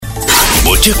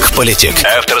Politic.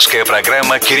 Авторская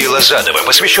программа Кирилла Задова,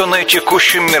 посвященная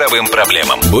текущим мировым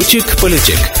проблемам.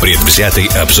 Politic. Предвзятый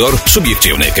обзор,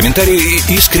 субъективные комментарии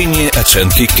и искренние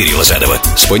оценки Кирилла Задова.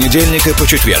 С понедельника по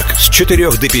четверг с 4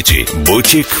 до 5.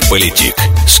 Politic.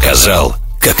 Сказал,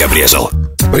 как обрезал.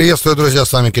 Приветствую, друзья,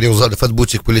 с вами Кирилл Задов, это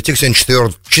Politic.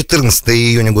 Сегодня 14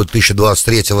 июня года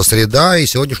 2023, среда, и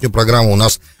сегодняшняя программа у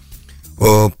нас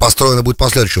построена будет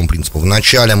по следующему принципу.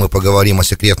 Вначале мы поговорим о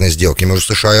секретной сделке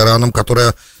между США и Ираном,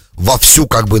 которая вовсю,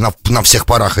 как бы на всех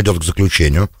парах идет к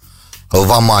заключению.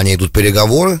 В Омане идут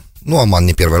переговоры. Оман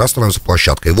не первый раз становится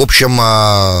площадкой. В общем,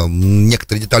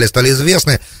 некоторые детали стали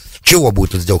известны. Чего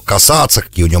будет эта сделка касаться,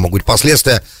 какие у нее могут быть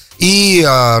последствия. И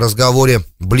о разговоре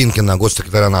Блинкена,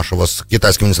 госсекретаря нашего, с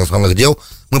китайским министром иностранных дел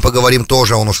мы поговорим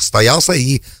тоже. Он уже состоялся,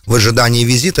 и в ожидании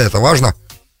визита, это важно,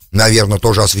 наверное,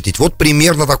 тоже осветить. Вот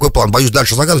примерно такой план. Боюсь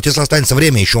дальше загадывать, если останется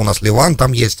время. Еще у нас Ливан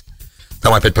там есть.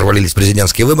 Там опять провалились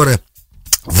президентские выборы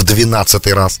в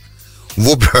 12-й раз.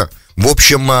 В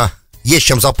общем, есть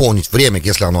чем заполнить время,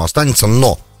 если оно останется,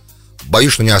 но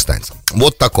боюсь, что не останется.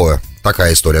 Вот такая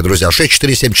история, друзья.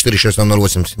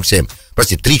 647-460-0877.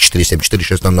 Простите,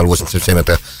 347-460-0877.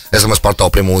 Это СМС-портал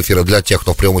прямого эфира для тех,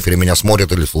 кто в прямом эфире меня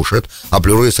смотрит или слушает. А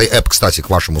Plurisa App, кстати, к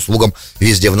вашим услугам.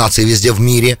 Везде в нации, везде в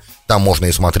мире. Там можно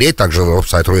и смотреть. Также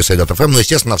сайт rusa.fm. Ну,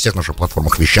 естественно, на всех наших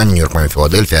платформах вещания. Нью-Йорк, Майами,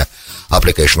 Филадельфия.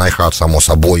 Application iHeart, само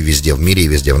собой, везде в мире и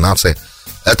везде в нации.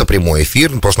 Это прямой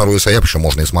эфир, просто на Rusa App еще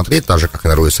можно и смотреть, так же, как и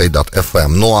на rusa.fm.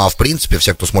 Ну, а в принципе,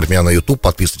 все, кто смотрит меня на YouTube,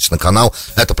 подписывайтесь на канал.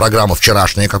 Это программа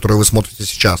вчерашняя, которую вы смотрите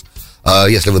сейчас,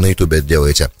 если вы на YouTube это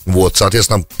делаете. Вот,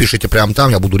 соответственно, пишите прямо там,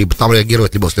 я буду либо там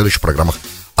реагировать, либо в следующих программах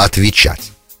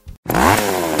отвечать.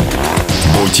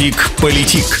 Politic.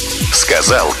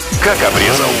 Сказал, как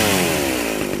обрезал.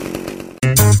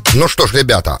 Ну что ж,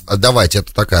 ребята, давайте,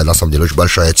 это такая, на самом деле, очень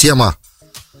большая тема.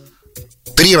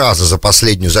 3 раза за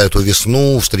эту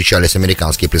весну встречались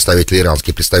американские представители,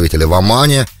 иранские представители в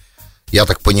Омане. Я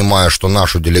так понимаю, что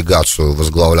нашу делегацию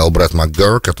возглавлял Брэд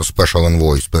МакГурк, это Special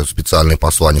Envoy, специальный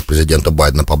посланник президента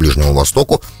Байдена по Ближнему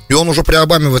Востоку. И он уже при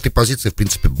Обаме в этой позиции, в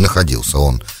принципе, находился.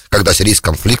 Когда сирийский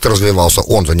конфликт развивался,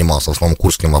 он занимался в основном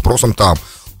курдским вопросом там.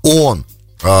 Он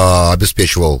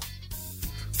обеспечивал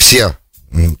все,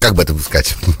 как бы это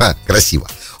сказать, красиво.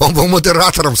 Он был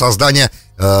модератором создания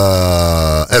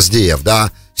SDF,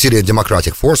 да, Syrian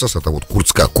Democratic Forces, это вот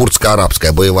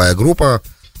курдско-арабская боевая группа,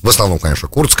 в основном, конечно,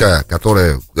 курдская,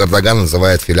 которую Эрдоган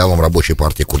называет филиалом рабочей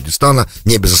партии Курдистана,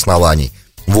 не без оснований,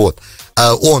 вот.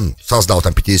 Он создал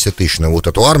там 50-тысячную вот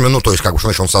эту армию, то есть, как бы, что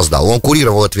значит он создал? Он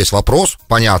курировал этот весь вопрос,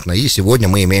 понятно, и сегодня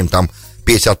мы имеем там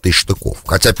 50 тысяч штыков,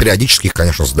 хотя периодически их,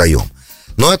 конечно, сдаем.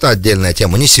 Но это отдельная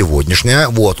тема, не сегодняшняя,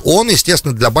 вот. Он,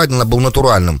 естественно, для Байдена был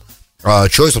натуральным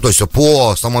чойсом, то есть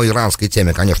по самой иранской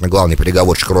теме, конечно, главный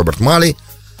переговорщик Роберт Малей,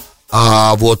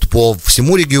 а вот по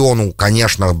всему региону,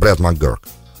 конечно, Брэд МакГурк.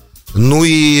 Ну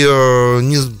и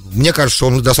мне кажется, что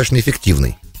он достаточно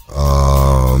эффективный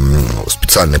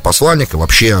специальный посланник, и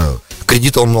вообще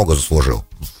кредита он много заслужил.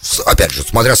 Опять же,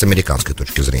 смотря с американской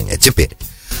точки зрения. Теперь,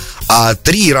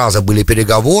 3 раза были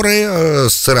переговоры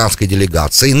с иранской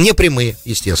делегацией, непрямые,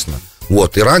 естественно.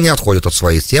 Вот, Иран не отходит от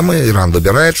своей темы, Иран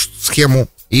выбирает схему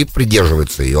и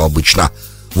придерживается ее обычно.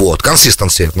 Вот,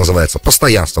 consistency это называется,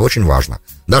 постоянство, очень важно,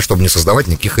 да, чтобы не создавать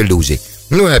никаких иллюзий.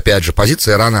 Ну и опять же,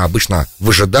 позиция Ирана обычно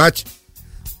выжидать,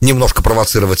 немножко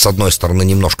провоцировать с одной стороны,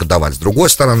 немножко давать с другой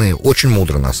стороны, очень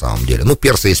мудро на самом деле.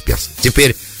 Персы есть персы.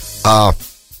 Теперь,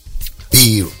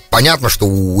 и понятно, что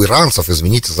у иранцев,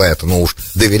 извините за это, но уж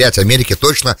доверять Америке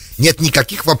точно нет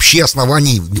никаких вообще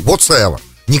оснований, whatsoever,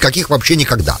 никаких вообще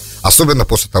никогда. Особенно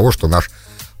после того, что наш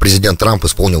президент Трамп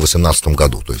исполнил в 2018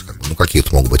 году. То есть,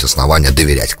 какие-то могут быть основания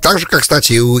доверять. Так же, как,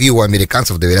 кстати, и у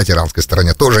американцев доверять иранской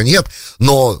стороне тоже нет.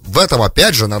 Но в этом,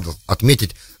 опять же, надо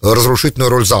отметить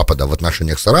разрушительную роль Запада в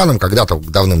отношениях с Ираном. Когда-то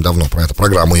давным-давно про эту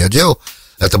программу я делал.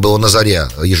 Это было на заре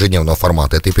ежедневного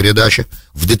формата этой передачи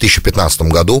в 2015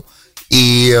 году.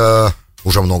 И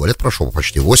уже много лет прошло,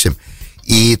 почти 8.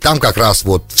 И там как раз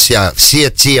вот все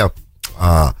те...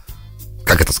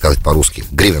 как это сказать по-русски,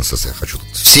 grievances, я хочу,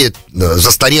 все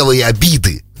застарелые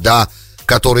обиды, да,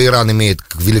 которые Иран имеет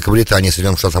к Великобритании и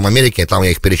Соединенным Штатам Америки, там я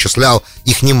их перечислял,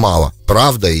 их немало,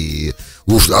 правда, и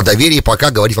уж о доверии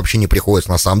пока говорить вообще не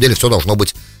приходится, на самом деле все должно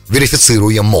быть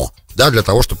верифицируемо, да, для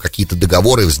того, чтобы какие-то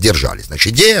договоры сдержались.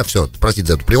 Значит, идея, все, простите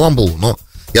за эту преамбулу, но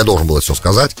я должен был это все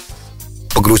сказать,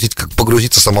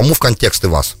 погрузиться самому в контекст и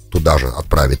вас туда же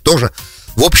отправить тоже.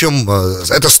 В общем,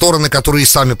 это стороны, которые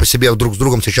сами по себе друг с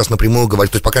другом сейчас напрямую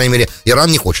говорят. То есть, по крайней мере, Иран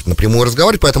не хочет напрямую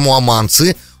разговаривать, поэтому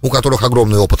оманцы, у которых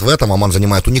огромный опыт в этом, Оман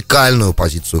занимает уникальную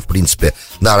позицию, в принципе,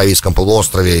 на Аравийском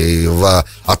полуострове, в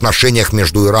отношениях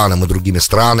между Ираном и другими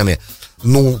странами.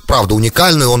 правда,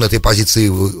 уникальную, он эту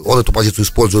позицию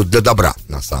использует для добра,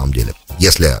 на самом деле.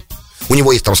 Если у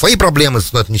него есть там свои проблемы,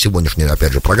 но это не сегодняшняя,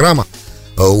 опять же, программа,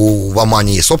 в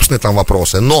Омане есть собственные там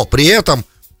вопросы, но при этом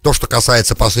то, что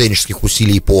касается посреднических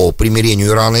усилий по примирению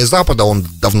Ирана и Запада, он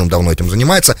давным-давно этим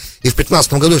занимается, и в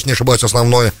 2015 году, если не ошибаюсь,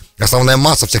 основная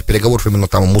масса всех переговоров именно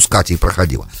там в Мускате и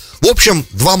проходила. В общем,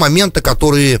 два момента,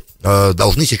 которые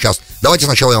должны сейчас... Давайте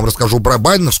сначала я вам расскажу про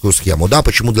байденовскую схему, да,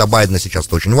 почему для Байдена сейчас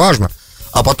это очень важно,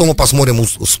 а потом мы посмотрим,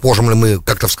 сможем ли мы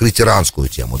как-то вскрыть иранскую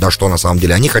тему, да, что на самом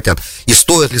деле они хотят, и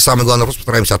стоит ли, самый главный вопрос,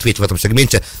 постараемся ответить в этом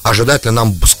сегменте, ожидать ли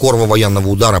нам скорого военного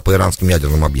удара по иранским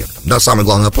ядерным объектам, да, самый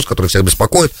главный вопрос, который всех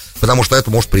беспокоит, потому что это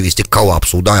может привести к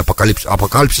коллапсу, да,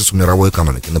 апокалипсису мировой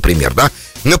экономики, например, да,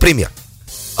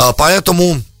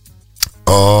 поэтому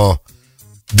в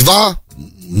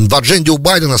адженде у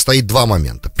Байдена стоит два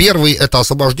момента. Первый — это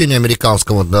освобождение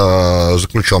американского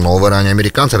заключенного в Иране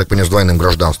американца, так понимаю, с двойным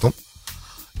гражданством.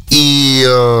 И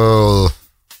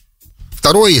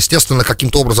второе, естественно,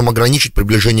 каким-то образом ограничить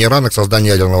приближение Ирана к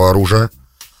созданию ядерного оружия.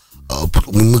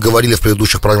 Мы говорили в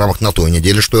предыдущих программах на той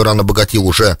неделе, что Иран обогатил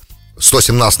уже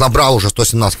набрал уже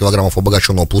 117 килограммов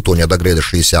обогащенного плутония до грейда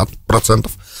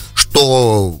 60%,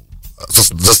 что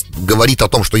говорит о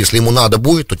том, что если ему надо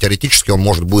будет, то теоретически он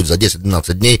может будет за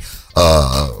 10-12 дней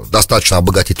достаточно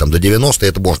обогатить там до 90, и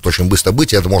это может очень быстро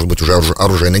быть, и это может быть уже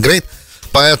оружейный грейд.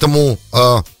 Поэтому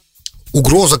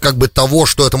угроза как бы того,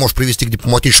 что это может привести к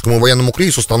дипломатическому и военному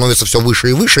кризису, становится все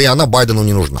выше и выше, и она Байдену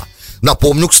не нужна.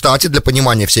 Напомню, кстати, для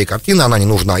понимания всей картины, она не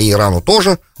нужна и Ирану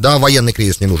тоже, да, военный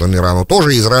кризис не нужен Ирану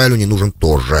тоже, и Израилю не нужен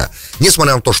тоже.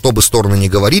 Несмотря на то, что бы стороны ни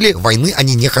говорили, войны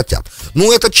они не хотят.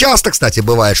 Это часто, кстати,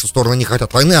 бывает, что стороны не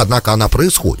хотят войны, однако она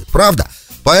происходит, правда?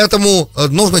 Поэтому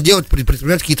нужно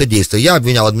предпринимать какие-то действия. Я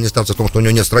обвинял администрацию в том, что у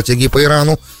нее нет стратегии по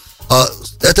Ирану.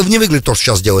 Это не выглядит то, что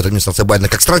сейчас делает администрация Байдена,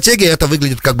 как стратегия, это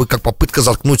выглядит как попытка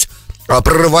заткнуть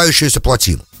прорывающуюся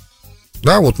плотину.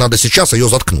 Да, вот надо сейчас ее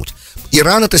заткнуть.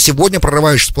 Иран — это сегодня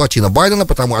прорывающаяся плотина Байдена,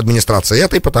 потому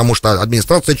что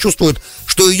администрация чувствует,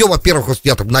 что ее, во-первых,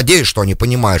 я так надеюсь, что они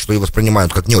понимают, что ее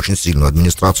воспринимают как не очень сильную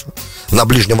администрацию на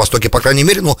Ближнем Востоке, по крайней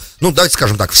мере, давайте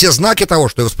скажем так, все знаки того,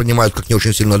 что ее воспринимают как не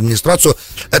очень сильную администрацию,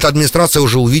 эта администрация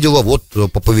уже увидела вот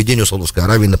по поведению Саудовской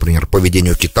Аравии, например, по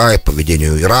поведению Китая, по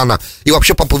поведению Ирана и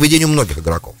вообще по поведению многих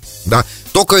игроков, да.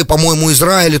 Только, по-моему,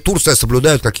 Израиль и Турция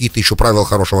соблюдают какие-то еще правила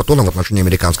хорошего тона в отношении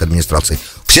американской администрации.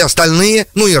 Все остальные,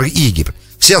 и Египет,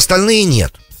 все остальные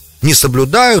нет. Не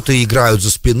соблюдают и играют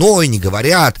за спиной, не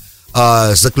говорят,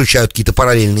 заключают какие-то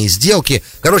параллельные сделки.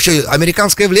 Короче,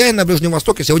 американское влияние на Ближнем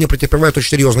Востоке сегодня претерпевает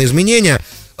очень серьезные изменения,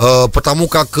 потому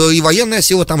как и военная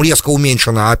сила там резко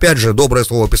уменьшена. Опять же, доброе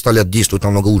слово пистолет действует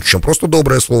намного лучше, чем просто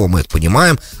доброе слово, мы это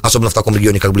понимаем, особенно в таком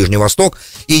регионе, как Ближний Восток.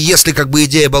 И если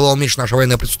идея была уменьшить наше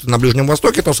военное присутствие на Ближнем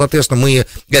Востоке, то, соответственно, мы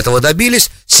этого добились,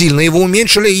 сильно его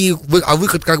уменьшили, а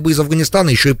выход из Афганистана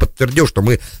еще и подтвердил, что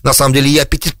мы, на самом деле, и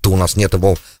аппетит-то у нас нет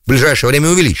его в ближайшее время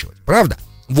увеличивать, правда?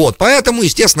 Вот, поэтому,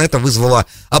 естественно, это вызвало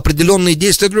определенные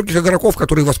действия других игроков,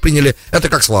 которые восприняли это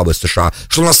как слабость США,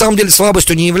 что на самом деле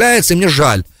слабостью не является, и мне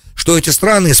жаль, что эти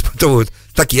страны испытывают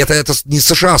такие, это не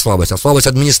США слабость, а слабость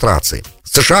администрации.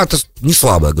 США — это не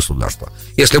слабое государство.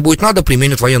 Если будет надо,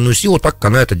 применят военную силу, так как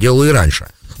она это делала и раньше.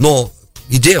 Но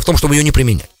идея в том, чтобы ее не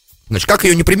применять. Значит, как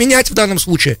ее не применять в данном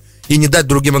случае и не дать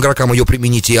другим игрокам ее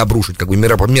применить и обрушить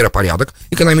миропорядок,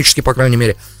 экономически, по крайней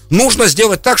мере, нужно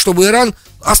сделать так, чтобы Иран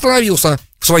остановился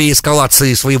в своей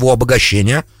эскалации своего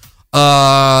обогащения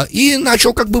и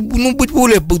начал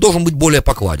должен быть более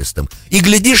покладистым. И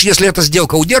глядишь, если эта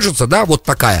сделка удержится, да, вот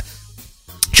такая,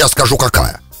 сейчас скажу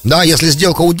какая, да, если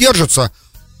сделка удержится,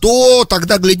 то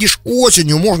тогда, глядишь,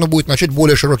 осенью можно будет начать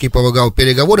более широкие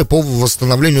переговоры по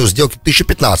восстановлению сделки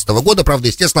 2015 года. Правда,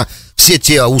 естественно, все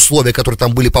те условия, которые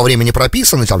там были по времени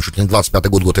прописаны, там чуть ли не 25-й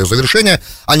год ее завершения,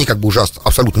 они уже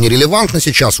абсолютно нерелевантны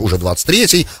сейчас, уже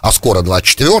 23-й, а скоро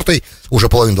 24-й, уже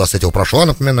половина 23-го прошла,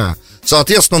 напоминаю.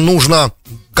 Соответственно, нужно,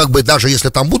 даже если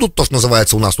там будут то, что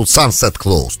называется у нас тут sunset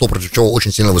clause, то, против чего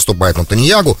очень сильно выступает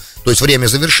Нетаньяху, то есть время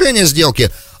завершения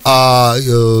сделки,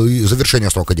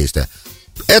 завершения срока действия,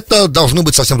 это должны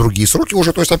быть совсем другие сроки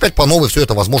уже, то есть опять по новой все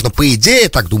это возможно, по идее,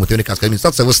 так думает американская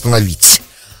администрация, восстановить.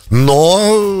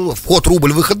 Но вход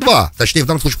рубль, выход 2, точнее в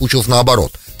данном случае получилось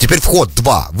наоборот. Теперь вход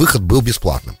 2, выход был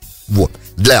бесплатным. Вот,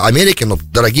 для Америки, но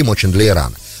дорогим очень для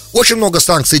Ирана. Очень много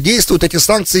санкций действуют, эти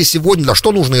санкции сегодня, да,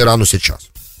 что нужно Ирану сейчас?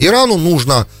 Ирану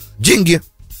нужно деньги,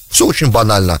 все очень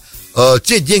банально.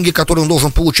 Те деньги, которые он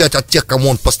должен получать от тех, кому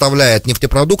он поставляет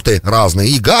нефтепродукты разные,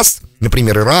 и газ,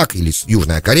 например, Ирак или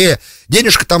Южная Корея,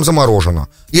 денежка там заморожена.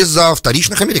 Из-за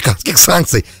вторичных американских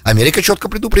санкций Америка четко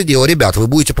предупредила: ребят, вы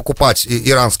будете покупать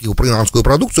иранскую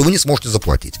продукцию, вы не сможете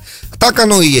заплатить. Так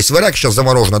оно и есть. В Ираке сейчас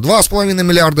заморожено 2,5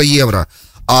 миллиарда евро,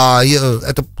 а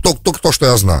это только то, что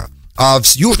я знаю. А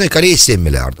в Южной Корее 7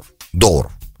 миллиардов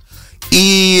долларов.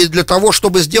 И для того,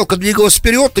 чтобы сделка двигалась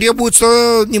вперед,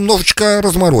 требуется немножечко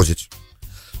разморозить.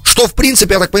 Что, в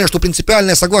принципе, я так понимаю, что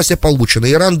принципиальное согласие получено.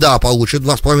 Иран, да, получит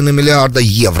 2,5 миллиарда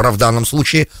евро в данном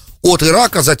случае от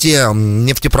Ирака за те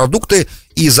нефтепродукты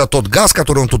и за тот газ,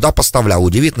 который он туда поставлял.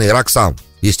 Удивительно, Ирак сам,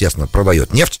 естественно,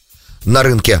 продает нефть на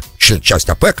рынке, часть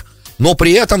ОПЕК, но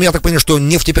при этом, я так понимаю, что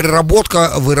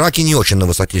нефтепереработка в Ираке не очень на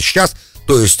высоте сейчас,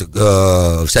 то есть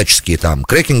всяческие там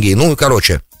крекинги,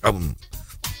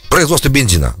 производство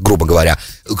бензина, грубо говоря.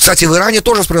 Кстати, в Иране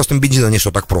тоже с производством бензина не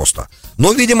все так просто.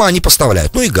 Но, видимо, они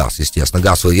поставляют. Ну и газ, естественно.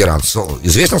 Газ в Иран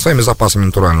известен своими запасами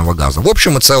натурального газа. В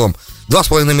общем и целом,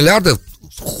 2,5 миллиарда.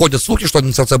 Ходят слухи, что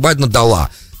администрация Байдена дала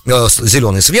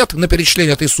зеленый свет на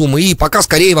перечисление этой суммы. И пока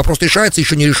скорее вопрос решается,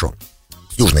 еще не решен.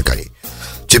 С Южной Кореей.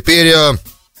 Теперь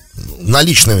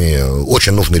наличными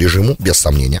очень нужны режиму, без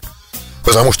сомнения.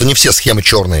 Потому что не все схемы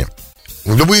черные.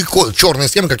 Любые черные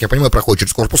схемы, как я понимаю, проходят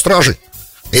через корпус стражи.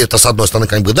 И это, с одной стороны,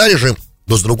 как бы, да, режим,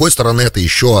 но с другой стороны, это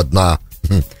еще одна,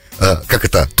 to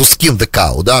skin the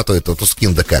cow, да, то это to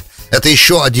skin the cat. Это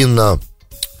еще один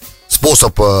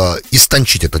способ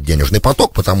истончить этот денежный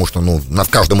поток, потому что, в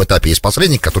каждом этапе есть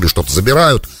посредники, которые что-то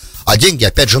забирают, а деньги,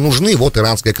 опять же, нужны. Вот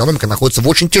иранская экономика находится в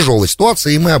очень тяжелой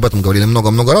ситуации, и мы об этом говорили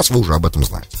много-много раз, вы уже об этом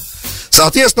знаете.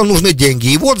 Соответственно, нужны деньги,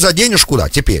 и вот за денежку, да,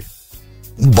 теперь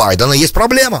у Байдена есть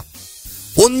проблема.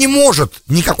 Он не может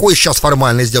никакой сейчас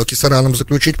формальной сделки с Ираном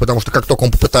заключить, потому что как только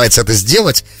он попытается это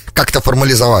сделать, как-то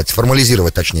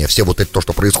формализировать, точнее, все вот это, то,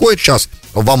 что происходит сейчас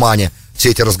в Омане, все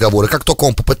эти разговоры, как только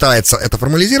он попытается это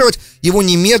формализировать, его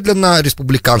немедленно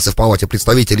республиканцы в Палате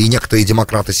представителей и некоторые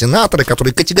демократы-сенаторы,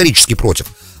 которые категорически против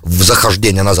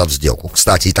захождения назад в сделку.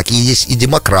 Кстати, и такие есть и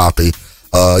демократы,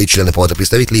 и члены Палаты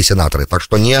представителей, и сенаторы, так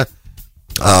что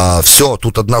все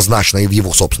тут однозначно и в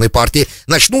его собственной партии,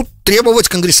 начнут требовать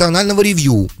конгрессионального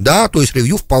ревью, да, то есть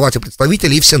ревью в Палате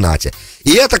представителей и в Сенате.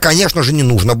 И это, конечно же, не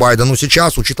нужно Байдену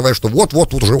сейчас, учитывая, что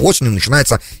вот уже осенью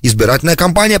начинается избирательная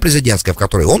кампания президентская, в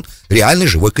которой он реальный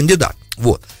живой кандидат.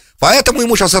 Вот. Поэтому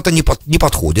ему сейчас это не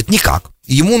подходит никак.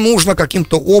 Ему нужно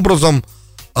каким-то образом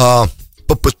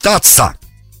попытаться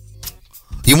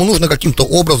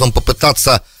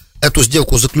эту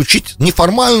сделку заключить,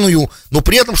 неформальную, но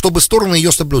при этом, чтобы стороны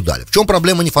ее соблюдали. В чем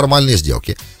проблема неформальной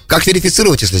сделки? Как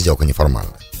верифицировать, если сделка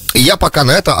неформальная? И я пока на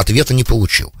это ответа не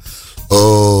получил.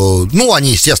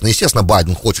 Они, естественно,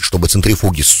 Байден хочет, чтобы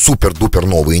центрифуги супер-дупер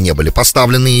новые не были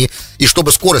поставлены, и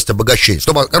чтобы скорость обогащения,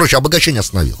 обогащение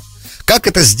остановилось. Как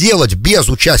это сделать без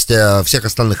участия всех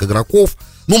остальных игроков?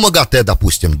 МАГАТЭ,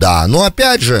 допустим, да. Но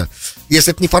опять же,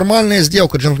 если это неформальная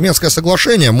сделка, джентльменское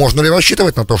соглашение, можно ли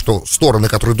рассчитывать на то, что стороны,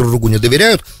 которые друг другу не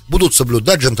доверяют, будут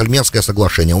соблюдать джентльменское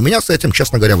соглашение? У меня с этим,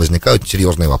 честно говоря, возникают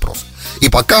серьезные вопросы. И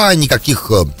пока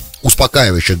никаких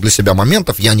успокаивающих для себя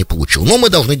моментов я не получил. Но мы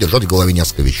должны держать в голове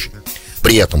несколько вещей.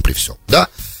 При этом, при всем, да.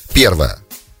 Первое.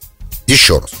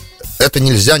 Еще раз. Это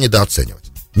нельзя недооценивать.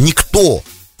 Никто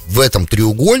в этом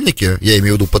треугольнике, я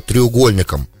имею в виду под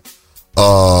треугольником,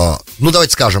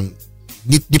 давайте скажем,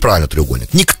 неправильно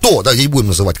треугольник. Никто, да, не будем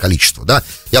называть количество, да.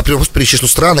 Я просто перечислю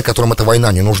страны, которым эта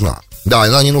война не нужна. Да,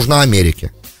 она не нужна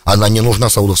Америке, она не нужна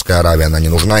Саудовской Аравии, она не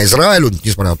нужна Израилю,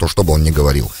 несмотря на то, что бы он ни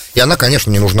говорил. И она, конечно,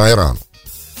 не нужна Ирану.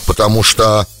 Потому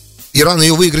что Иран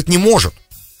ее выиграть не может.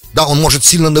 Да, он может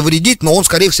сильно навредить, но он,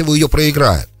 скорее всего, ее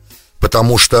проиграет.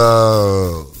 Потому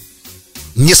что,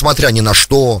 несмотря ни на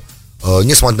что,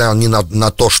 несмотря ни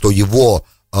на то, что его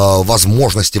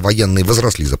возможности военные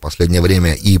возросли за последнее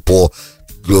время и по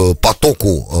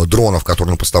потоку дронов,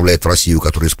 которые он поставляет в Россию,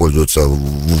 которые используются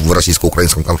в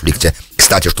российско-украинском конфликте.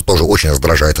 Кстати, что тоже очень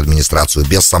раздражает администрацию,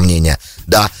 без сомнения,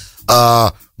 да,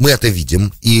 мы это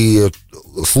видим, и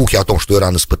слухи о том, что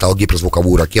Иран испытал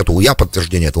гиперзвуковую ракету, я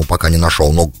подтверждения этому пока не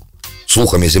нашел, но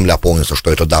слухами земля полнится, что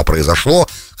это да, произошло,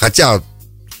 хотя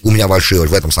у меня большие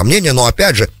в этом сомнения, но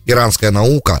опять же, иранская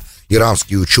наука,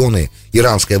 иранские ученые,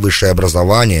 иранское высшее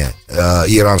образование,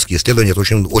 иранские исследования, это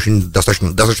очень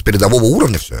достаточно передового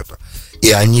уровня все это.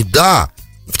 И они, да,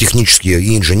 технические,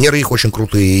 и инженеры их очень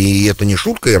крутые, и это не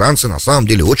шутка, иранцы на самом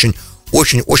деле очень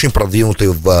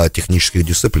продвинутые в технических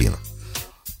дисциплинах.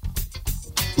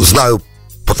 Знаю,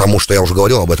 потому что я уже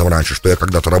говорил об этом раньше, что я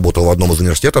когда-то работал в одном из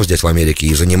университетов здесь в Америке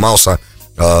и занимался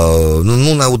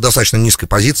на достаточно низкой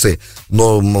позиции,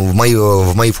 но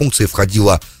в мои функции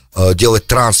входило делать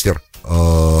трансфер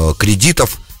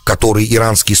кредитов, которые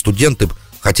иранские студенты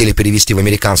хотели перевести в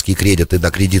американские кредиты,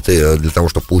 да, кредиты для того,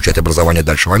 чтобы получать образование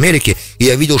дальше в Америке, и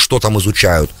я видел, что там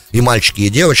изучают и мальчики, и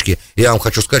девочки, и я вам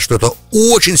хочу сказать, что это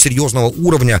очень серьезного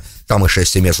уровня, там и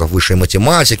 6 семестров высшей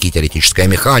математики, и теоретическая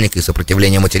механика, и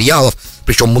сопротивление материалов,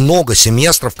 причем много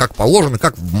семестров, как положено,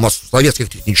 как в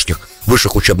советских технических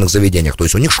высших учебных заведениях, то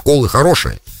есть у них школы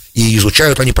хорошие, и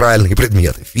изучают они правильные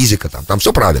предметы, физика там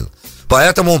все правильно,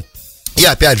 поэтому, и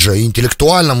опять же,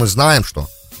 интеллектуально мы знаем, что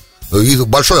и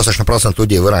большой достаточно процент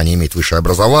людей в Иране имеет высшее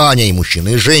образование, и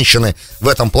мужчины, и женщины. В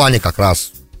этом плане как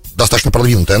раз достаточно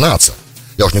продвинутая нация.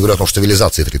 Я уж не говорю о том, что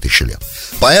цивилизации 3000 лет.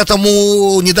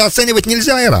 Поэтому недооценивать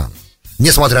нельзя Иран.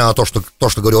 Несмотря на то, что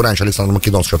говорил раньше Александр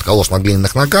Македонский, что это колосс на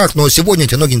глиняных ногах, но сегодня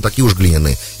эти ноги не такие уж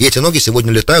глиняные. И эти ноги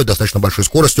сегодня летают достаточно большой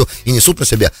скоростью и несут на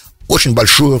себе очень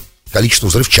большое количество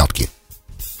взрывчатки.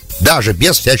 Даже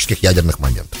без всяческих ядерных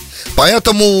моментов.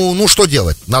 Поэтому, что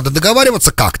делать? Надо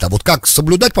договариваться как-то. Вот как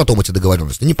соблюдать потом эти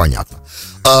договоренности, непонятно.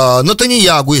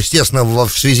 Натаньягу, естественно, в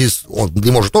связи с...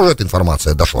 Ему же тоже эта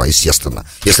информация дошла, естественно.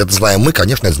 Если это знаем мы,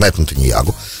 конечно, это знает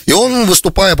Натаньягу. И он,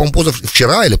 выступая, по-моему,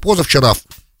 вчера или позавчера,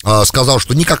 сказал,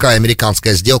 что никакая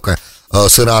американская сделка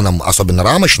с Ираном, особенно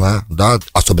рамочная, да,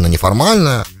 особенно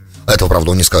неформальная, этого,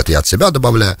 правда, он не скажет, я от себя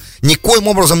добавляю, никоим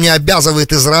образом не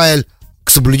обязывает Израиль к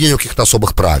соблюдению каких-то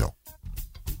особых правил.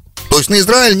 То есть на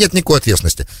Израиль нет никакой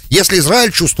ответственности. Если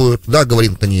Израиль чувствует, да,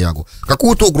 говорит Натаньягу,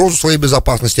 какую-то угрозу своей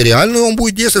безопасности реальную, он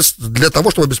будет действовать для того,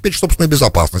 чтобы обеспечить собственную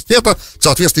безопасность. Это в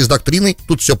соответствии с доктриной,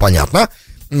 тут все понятно.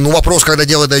 Но вопрос, когда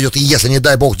дело дойдет, и если, не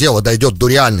дай бог, дело дойдет до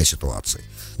реальной ситуации.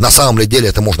 На самом ли деле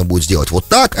это можно будет сделать вот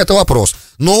так, это вопрос.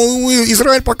 Но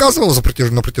Израиль показывал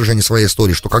на протяжении своей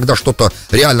истории, что когда что-то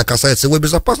реально касается его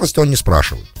безопасности, он не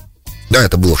спрашивает. Да,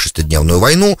 это было в 6-дневную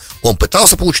войну, он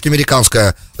пытался получить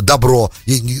американское добро,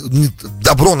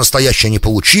 добро настоящее не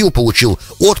получил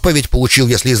отповедь,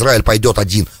 если Израиль пойдет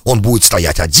один, он будет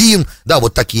стоять один, да,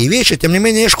 вот такие вещи, тем не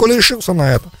менее, Эшколь решился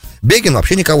на это. Бегин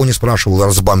вообще никого не спрашивал,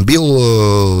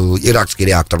 разбомбил иракский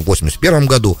реактор в 1981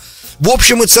 году. В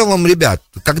общем и целом, ребят,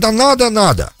 когда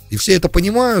надо, и все это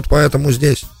понимают, поэтому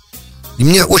здесь. И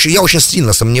я очень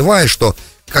сильно сомневаюсь, что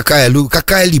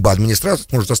какая-либо администрация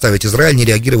может заставить Израиль не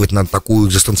реагировать на такую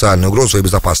экзистенциальную угрозу своей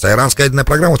безопасности. А иранская ядерная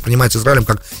программа воспринимается Израилем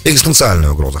как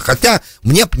экзистенциальная угроза. Хотя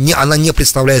она не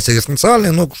представляется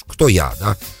экзистенциальной, но кто я,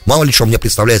 да? Мало ли что мне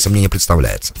представляется, мне не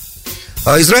представляется.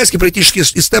 Израильский политический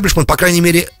истеблишмент, по крайней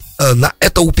мере, на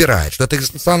это упирает, что это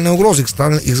экзистенциальная угроза,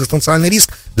 экзистенциальный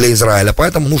риск для Израиля,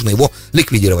 поэтому нужно его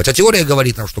ликвидировать. А теория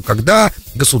говорит нам, что когда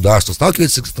государство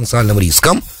сталкивается с экзистенциальным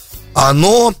риском,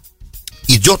 оно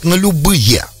идет на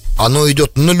любые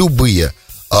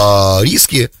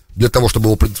риски для того, чтобы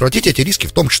его предотвратить. Эти риски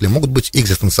в том числе могут быть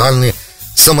экзистенциальные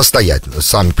самостоятельно,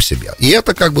 сами по себе. И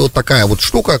это как бы вот такая вот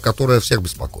штука, которая всех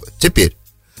беспокоит. Теперь,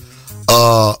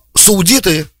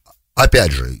 саудиты,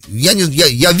 опять же,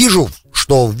 я вижу,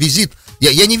 что визит,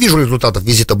 я не вижу результатов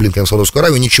визита Блинкена в Саудовскую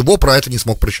Аравию, ничего про это не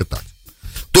смог прочитать.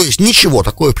 То есть ничего,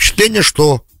 такое впечатление,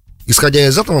 что, исходя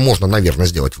из этого, можно, наверное,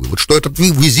 сделать вывод, что этот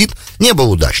визит не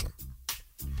был удачным.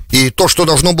 И то, что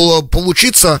должно было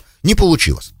получиться, не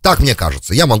получилось. Так мне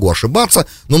кажется. Я могу ошибаться,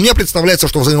 но мне представляется,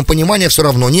 что взаимопонимания все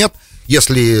равно нет.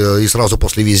 Если и сразу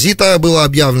после визита было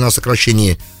объявлено о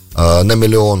сокращении на 1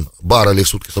 миллион баррелей в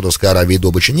сутки Саудовской Аравии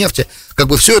добычи нефти, как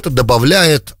бы все это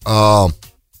добавляет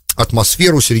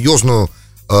атмосферу серьезную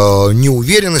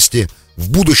неуверенности в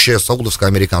будущее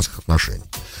саудовско-американских отношений.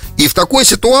 И в такой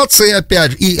ситуации,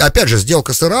 опять же,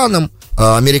 сделка с Ираном,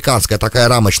 американская такая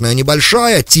рамочная,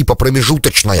 небольшая, типа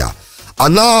промежуточная,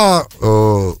 она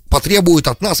потребует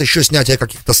от нас еще снятия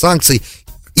каких-то санкций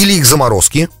или их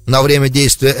заморозки на время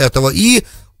действия этого и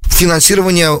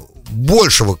финансирования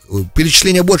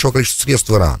перечисления большего количества средств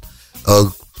в Иран.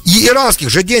 И иранских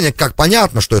же денег, как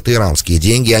понятно, что это иранские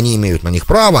деньги, они имеют на них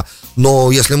право,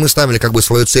 но если мы ставили как бы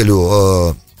свою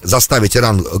целью заставить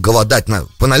Иран голодать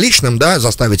по наличным, да,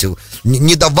 заставить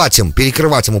не давать им,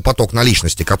 перекрывать ему поток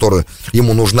наличности, которая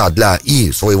ему нужна для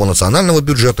и своего национального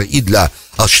бюджета, и для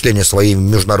осуществления своей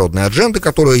международной адженды,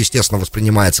 которая, естественно,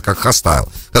 воспринимается как хостайл,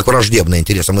 как враждебная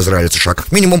интересам Израиля и США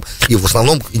как минимум, и в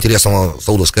основном интересам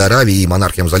Саудовской Аравии и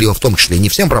монархиям залива в том числе, не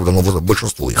всем, правда, но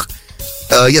большинству их.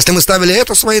 Если мы ставили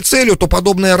это своей целью, то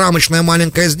подобная рамочная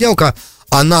маленькая сделка,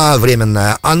 она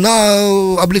временная,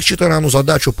 она облегчит Ирану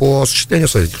задачу по осуществлению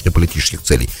своих политических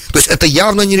целей. То есть это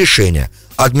явно не решение.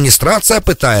 Администрация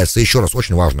пытается, еще раз,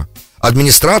 очень важно,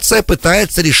 администрация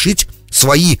пытается решить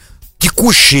свои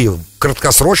текущие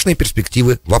краткосрочные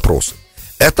перспективы вопросы.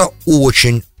 Это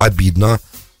очень обидно,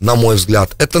 на мой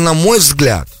взгляд. Это, на мой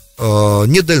взгляд,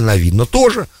 недальновидно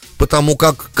тоже, потому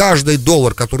как каждый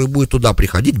доллар, который будет туда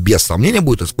приходить, без сомнения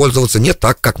будет использоваться не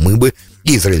так, как мы бы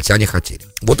и израильтяне хотели.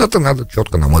 Вот это надо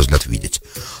четко, на мой взгляд, видеть.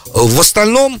 В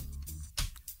остальном,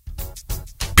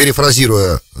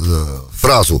 перефразируя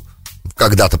фразу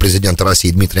когда-то президента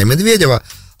России Дмитрия Медведева,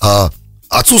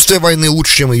 отсутствие войны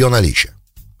лучше, чем ее наличие.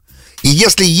 И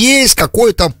если есть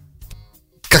какая-то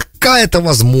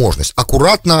возможность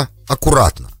аккуратно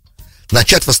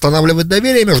начать восстанавливать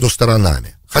доверие между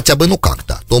сторонами, хотя бы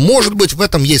как-то, то, может быть, в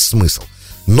этом есть смысл.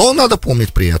 Но надо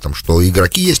помнить при этом, что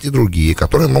игроки есть и другие,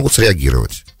 которые могут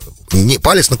среагировать.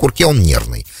 Палец на курке, он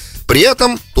нервный. При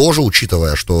этом, тоже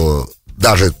учитывая, что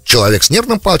даже человек с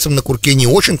нервным пальцем на курке не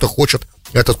очень-то хочет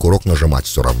этот курок нажимать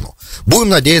все равно. Будем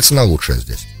надеяться на лучшее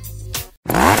здесь.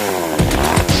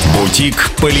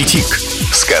 Бутик-политик.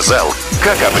 Сказал,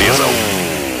 как обрезал.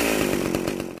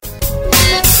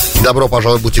 Добро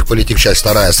пожаловать в Бутик-политик, часть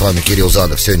 2. С вами Кирилл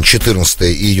Задов. Сегодня 14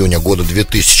 июня года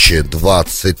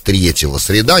 2023,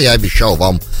 среда. Я обещал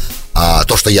вам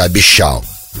то, что я обещал.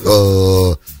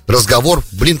 Разговор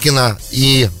Блинкена,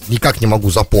 и никак не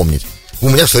могу запомнить. У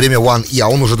меня все время One E, а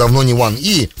он уже давно не One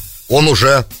E. Он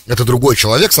уже, это другой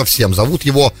человек совсем. Зовут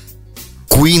его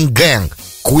Queen Gang.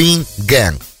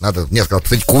 Надо несколько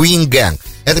повторить. Queen Gang.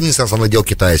 Это министр иностранных дел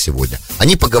Китая сегодня.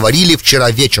 Они поговорили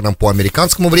вчера вечером по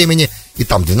американскому времени, и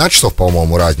там 12 часов,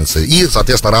 по-моему, разница, и,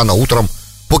 соответственно, рано утром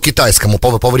по китайскому,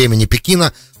 по времени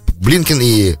Пекина, Блинкен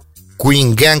и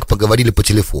Queen Gang поговорили по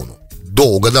телефону.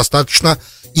 Долго достаточно,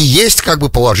 и есть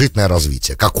положительное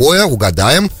развитие. Какое?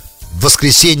 Угадаем. В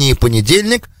воскресенье и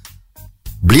понедельник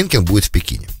Блинкен будет в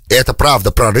Пекине. Это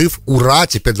правда прорыв. Ура!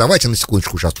 Теперь давайте на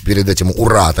секундочку сейчас перед этим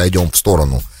ура отойдем в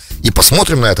сторону и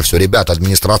посмотрим на это все. Ребята,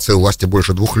 администрация у власти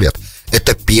больше 2 лет.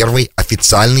 Это первый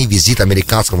официальный визит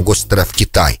американского госсекретаря в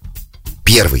Китай.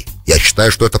 Первый. Я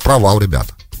считаю, что это провал,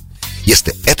 ребята.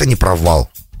 Если это не провал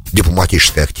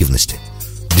дипломатической активности,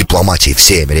 дипломатии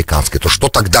всей американской, то что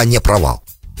тогда не провал?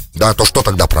 Да, то что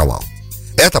тогда провал?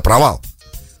 Это провал.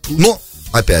 Но,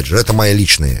 опять же, это мои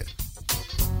личные.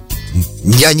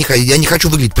 Я не хочу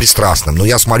выглядеть пристрастным, но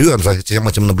я смотрю, я за всем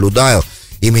этим наблюдаю,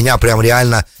 и меня прям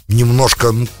реально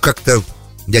немножко, как-то,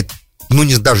 я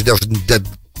даже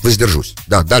воздержусь.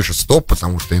 Да, дальше стоп,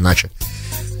 потому что иначе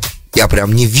я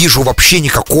прям не вижу вообще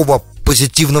никакого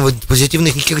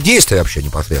позитивных никаких действий вообще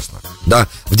непосредственно, да,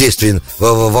 в действии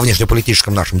во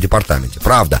внешнеполитическом нашем департаменте,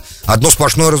 правда. Одно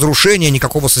сплошное разрушение,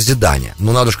 никакого созидания.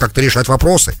 Но надо же как-то решать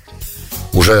вопросы.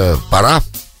 Уже пора.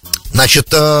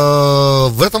 Значит,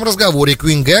 в этом разговоре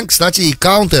Queen Gang, кстати, и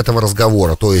каунты этого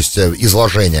разговора, то есть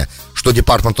изложение, что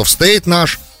Department of State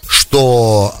наш,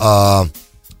 что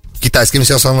китайское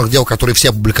министерство иностранных дел, которые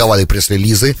все опубликовали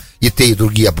пресс-релизы, и те, и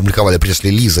другие опубликовали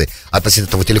пресс-релизы относительно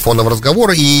этого телефонного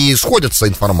разговора, и сходится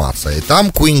информация. И там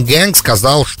Queen Gang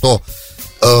сказал, что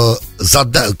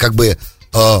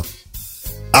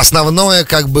основное,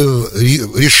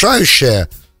 решающее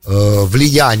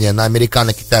влияние на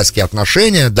американо-китайские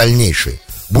отношения дальнейшие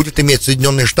будет иметь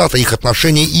Соединенные Штаты, их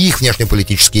отношения и их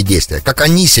внешнеполитические действия, как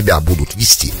они себя будут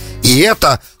вести. И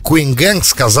это Queen Gang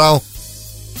сказал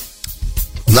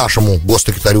нашему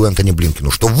госсекретарю Энтони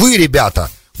Блинкену, что вы, ребята,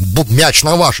 мяч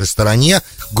на вашей стороне,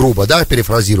 грубо, да,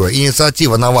 перефразируя,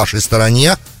 инициатива на вашей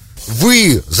стороне,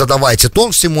 вы задавайте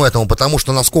тон всему этому, потому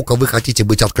что насколько вы хотите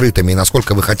быть открытыми и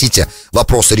насколько вы хотите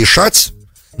вопросы решать,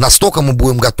 настолько мы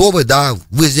будем готовы, да,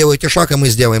 вы сделаете шаг, и мы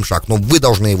сделаем шаг, но вы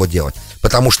должны его делать,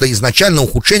 потому что изначально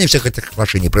ухудшение всех этих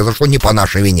отношений произошло не по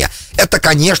нашей вине. Это,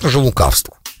 конечно же,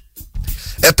 лукавство.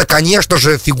 Это, конечно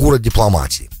же, фигура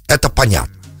дипломатии. Это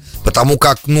понятно. Потому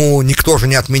как, никто же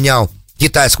не отменял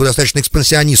китайскую достаточно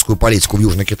экспансионистскую политику в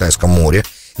Южно-Китайском море.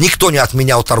 Никто не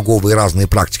отменял торговые разные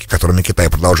практики, которыми Китай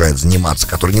продолжает заниматься,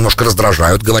 которые немножко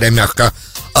раздражают, говоря мягко,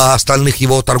 остальных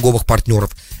его торговых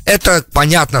партнеров. Это,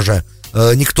 понятно же,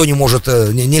 никто не может,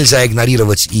 нельзя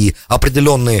игнорировать и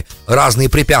определенные разные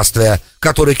препятствия,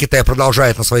 которые Китай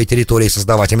продолжает на своей территории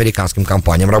создавать американским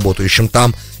компаниям, работающим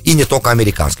там, и не только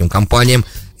американским компаниям.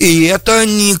 И это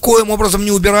никоим образом не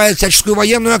убирает всяческую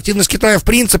военную активность Китая в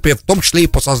принципе, в том числе и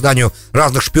по созданию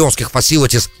разных шпионских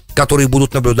фасилитис, которые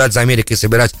будут наблюдать за Америкой,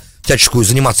 собирать всяческую,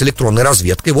 заниматься электронной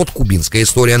разведкой. Вот кубинская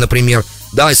история, например,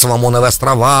 да, и Соломоновы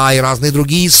острова, и разные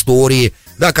другие истории,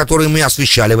 да, которые мы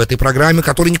освещали в этой программе,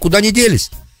 которые никуда не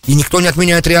делись. И никто не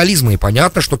отменяет реализма, и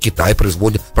понятно, что Китай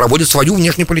проводит свою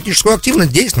внешнеполитическую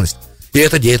активность, деятельность. И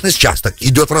эта деятельность часто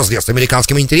идет вразрез с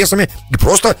американскими интересами и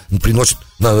просто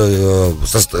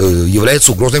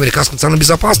является угрозой американской национальной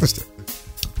безопасности.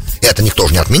 Это никто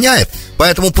же не отменяет.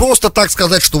 Поэтому просто так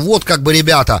сказать, что вот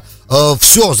ребята,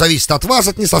 все зависит от вас,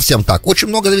 это не совсем так. Очень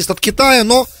много зависит от Китая,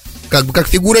 но как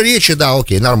фигура речи, да,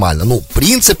 окей, нормально. В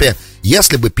принципе,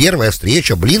 если бы первая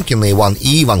встреча Блинкена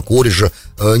и Иван Кориджа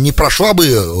не прошла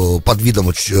бы под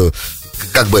видом,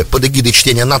 как бы под эгидой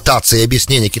чтения нотации и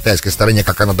объяснения китайской стороне,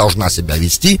 как она должна себя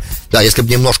вести, да, если бы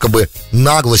немножко бы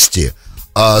наглости,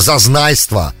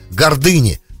 зазнайства,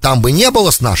 гордыни там бы не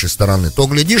было с нашей стороны, то,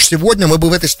 глядишь, сегодня мы бы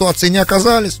в этой ситуации не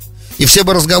оказались. И все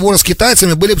бы разговоры с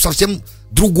китайцами были бы совсем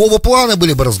другого плана,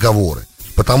 были бы разговоры.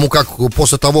 Потому как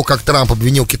после того, как Трамп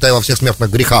обвинил Китай во всех смертных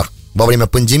грехах во время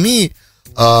пандемии,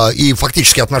 и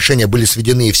фактически отношения были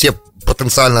сведены, и все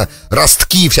потенциально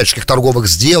ростки всяческих торговых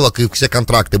сделок, и все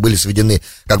контракты были сведены,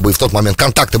 как бы и в тот момент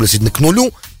контакты были сведены к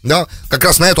нулю, да, как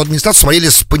раз на эту администрацию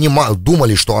смотрели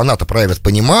думали, что она-то проявит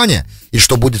понимание, и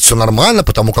что будет все нормально,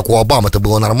 потому как у Обамы это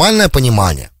было нормальное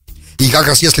понимание. И как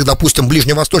раз если, допустим,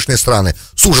 ближневосточные страны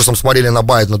с ужасом смотрели на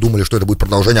Байдена, думали, что это будет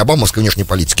продолжение обамовской внешней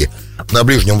политики на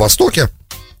Ближнем Востоке,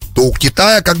 то у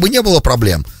Китая как бы не было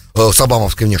проблем с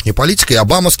обамовской внешней политикой, и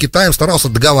Обама с Китаем старался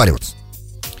договариваться.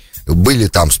 Были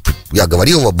там, я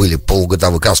говорил, были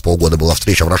полгода, как раз полгода была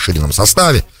встреча в расширенном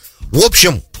составе. В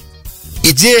общем,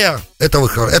 идея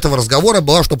этого разговора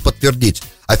была, чтобы подтвердить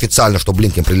официально, что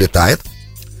Блинкен прилетает,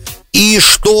 и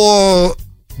что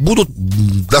будут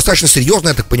достаточно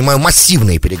серьезные, я так понимаю,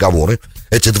 массивные переговоры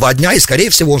эти 2 дня, и, скорее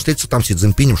всего, он встретится там с Си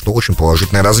Цзиньпинем, что очень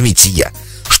положительное развитие.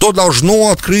 Что должно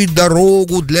открыть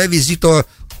дорогу для визита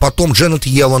потом Дженет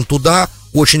Йеллен туда.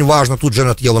 Очень важно, тут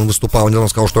Дженет Йеллен выступала, он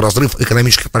сказал, что разрыв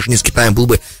экономических отношений с Китаем был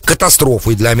бы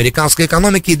катастрофой для американской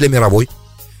экономики и для мировой.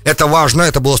 Это важно,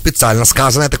 это было специально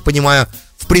сказано, я так понимаю,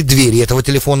 в преддверии этого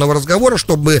телефонного разговора,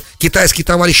 чтобы китайские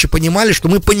товарищи понимали, что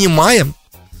мы понимаем,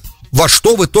 во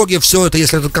что в итоге все это,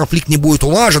 если этот конфликт не будет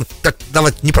улажен, так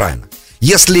давайте неправильно.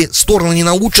 Если стороны не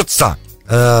научатся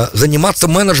заниматься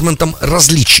менеджментом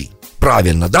различий,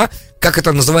 правильно, да? Как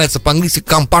это называется по-английски,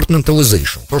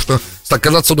 compartmentalization. То, что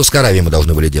когда с Саудовской Аравией мы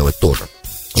должны были делать тоже.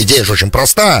 Идея же очень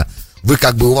простая. Вы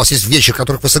как бы, у вас есть вещи, в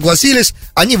которых вы согласились,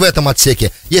 они в этом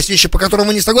отсеке. Есть вещи, по которым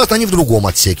вы не согласны, они в другом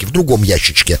отсеке, в другом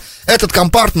ящичке. Этот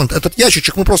компартмент, этот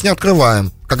ящичек мы просто не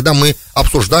открываем, когда мы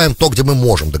обсуждаем то, где мы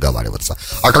можем договариваться.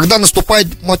 А когда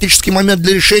наступает дипломатический момент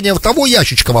для решения того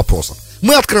ящичка вопросов,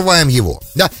 мы открываем его.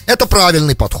 Да? Это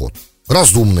правильный подход,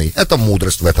 разумный, это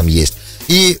мудрость в этом есть.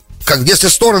 И если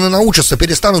стороны научатся,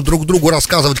 перестанут друг другу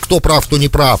рассказывать, кто прав, кто не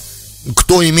прав,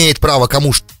 кто имеет право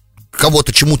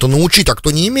кого-то чему-то научить, а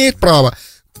кто не имеет права,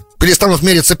 перестанут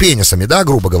мериться пенисами, да,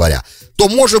 грубо говоря, то,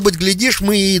 может быть, глядишь,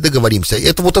 мы и договоримся.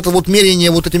 Это вот мерение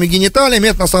вот этими гениталиями,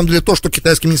 это на самом деле то, что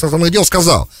китайский министр иностранных дел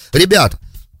сказал. Ребят,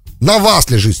 на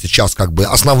вас лежит сейчас как бы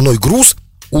основной груз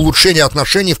улучшения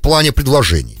отношений в плане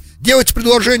предложений. Делайте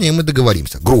предложение, и мы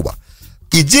договоримся, грубо.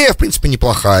 Идея, в принципе,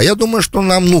 неплохая. Я думаю, что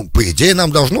по идее,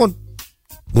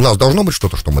 у нас должно быть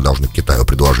что-то, что мы должны Китаю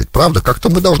предложить, правда? Как-то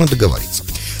мы должны договориться.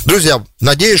 Друзья,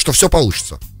 надеюсь, что все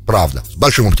получится, правда. С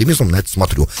большим оптимизмом на это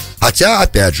смотрю. Хотя,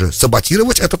 опять же,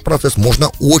 саботировать этот процесс можно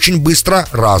очень быстро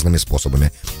разными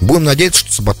способами. Будем надеяться,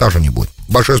 что саботажа не будет.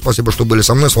 Большое спасибо, что были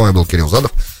со мной. С вами был Кирилл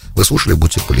Задов. Вы слушали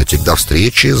 «Бутик Политик». До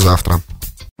встречи завтра.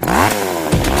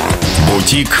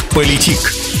 «Бутик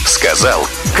Политик». Сказал,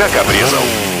 как обрезал.